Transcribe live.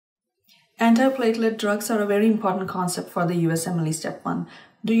Antiplatelet drugs are a very important concept for the USMLE Step 1.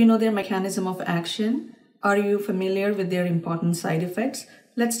 Do you know their mechanism of action? Are you familiar with their important side effects?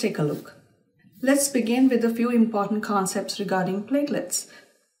 Let's take a look. Let's begin with a few important concepts regarding platelets.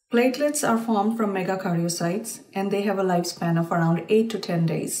 Platelets are formed from megakaryocytes and they have a lifespan of around 8 to 10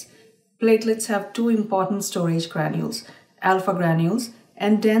 days. Platelets have two important storage granules, alpha granules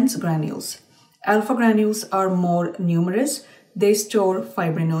and dense granules. Alpha granules are more numerous. They store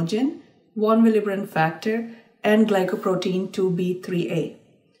fibrinogen, von Willebrand factor, and glycoprotein 2B3A.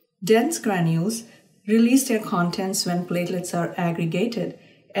 Dense granules release their contents when platelets are aggregated,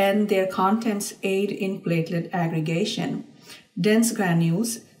 and their contents aid in platelet aggregation. Dense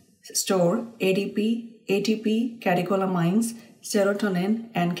granules store ADP, ATP, catecholamines, serotonin,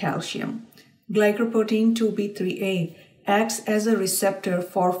 and calcium. Glycoprotein 2B3A acts as a receptor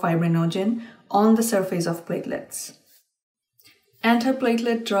for fibrinogen on the surface of platelets.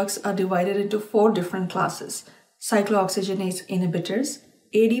 Antiplatelet drugs are divided into four different classes: cyclooxygenase inhibitors,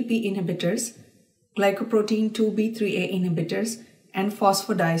 ADP inhibitors, glycoprotein 2B3A inhibitors, and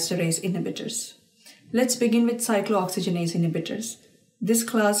phosphodiesterase inhibitors. Let's begin with cyclooxygenase inhibitors. This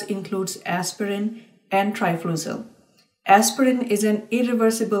class includes aspirin and trifluzel. Aspirin is an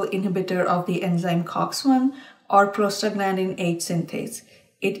irreversible inhibitor of the enzyme COX-1 or prostaglandin H synthase.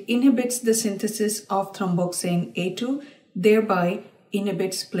 It inhibits the synthesis of thromboxane A2, thereby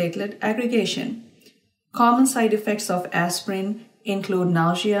inhibits platelet aggregation. Common side effects of aspirin include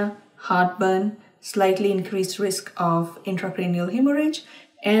nausea, heartburn, slightly increased risk of intracranial hemorrhage,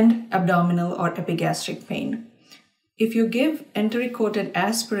 and abdominal or epigastric pain. If you give enteric-coated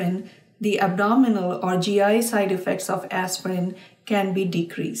aspirin, the abdominal or GI side effects of aspirin can be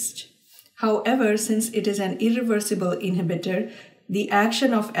decreased. However, since it is an irreversible inhibitor, the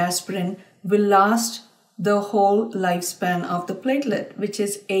action of aspirin will last the whole lifespan of the platelet, which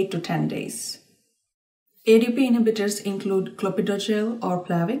is 8 to 10 days. ADP inhibitors include clopidogrel or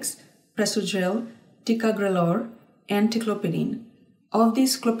Plavix, prasugrel, ticagrelor, and ticlopidine. Of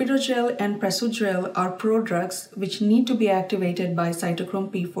these, clopidogrel and prasugrel are prodrugs which need to be activated by cytochrome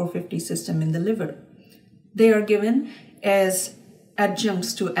P450 system in the liver. They are given as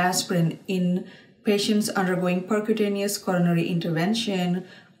adjuncts to aspirin in patients undergoing percutaneous coronary intervention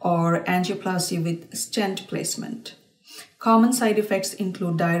or angioplasty with stent placement. Common side effects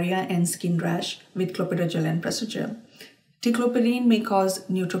include diarrhea and skin rash with clopidogrel and prasugrel. Ticlopidine may cause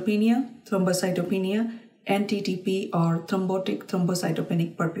neutropenia, thrombocytopenia, and TTP or thrombotic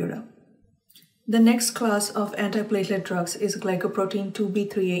thrombocytopenic purpura. The next class of antiplatelet drugs is glycoprotein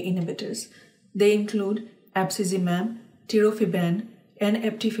 2B3A inhibitors. They include abscizumab, tirofiban, and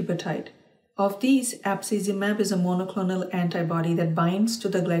eptifibatide. Of these, abscizumab is a monoclonal antibody that binds to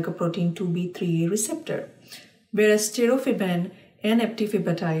the glycoprotein 2B3A receptor, whereas tirofiban and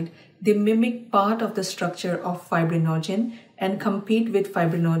eptifibatide, they mimic part of the structure of fibrinogen and compete with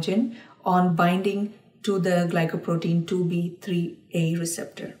fibrinogen on binding to the glycoprotein 2B3A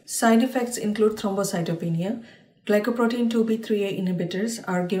receptor. Side effects include thrombocytopenia. Glycoprotein 2B3A inhibitors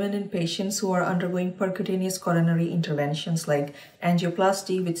are given in patients who are undergoing percutaneous coronary interventions like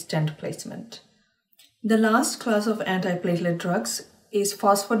angioplasty with stent placement. The last class of antiplatelet drugs is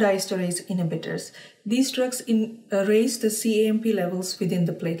phosphodiesterase inhibitors. These drugs raise the CAMP levels within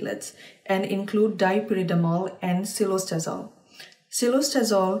the platelets and include dipyridamole and cilostazol.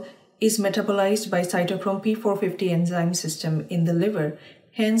 Cilostazol is metabolized by cytochrome P450 enzyme system in the liver.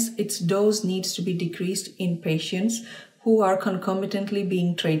 Hence, its dose needs to be decreased in patients who are concomitantly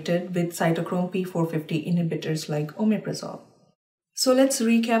being treated with cytochrome P450 inhibitors like omeprazole. So let's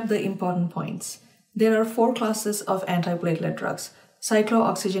recap the important points. There are four classes of antiplatelet drugs: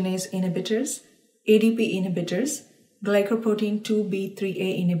 cyclooxygenase inhibitors, ADP inhibitors, glycoprotein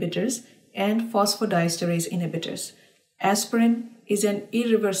 2B3A inhibitors, and phosphodiesterase inhibitors. Aspirin is an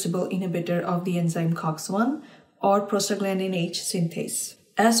irreversible inhibitor of the enzyme COX-1 or prostaglandin H synthase.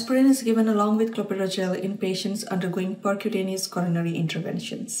 Aspirin is given along with clopidogrel in patients undergoing percutaneous coronary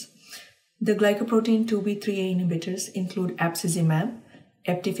interventions. The glycoprotein 2B3A inhibitors include abscizumab,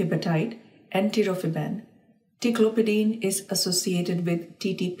 eptifibatide, and tirofiban. Ticlopidine is associated with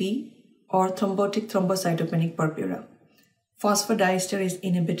TTP or thrombotic thrombocytopenic purpura. Phosphodiesterase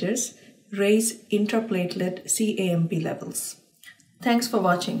inhibitors raise intraplatelet CAMP levels. Thanks for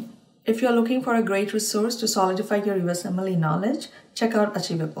watching. If you are looking for a great resource to solidify your USMLE knowledge, check out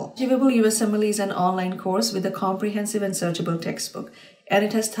Achievable. Achievable USMLE is an online course with a comprehensive and searchable textbook, and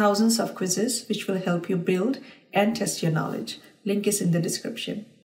it has thousands of quizzes which will help you build and test your knowledge. Link is in the description.